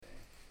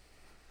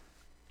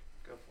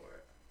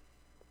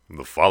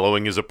The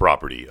following is a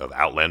property of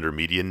Outlander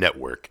Media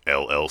Network,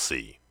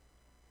 LLC.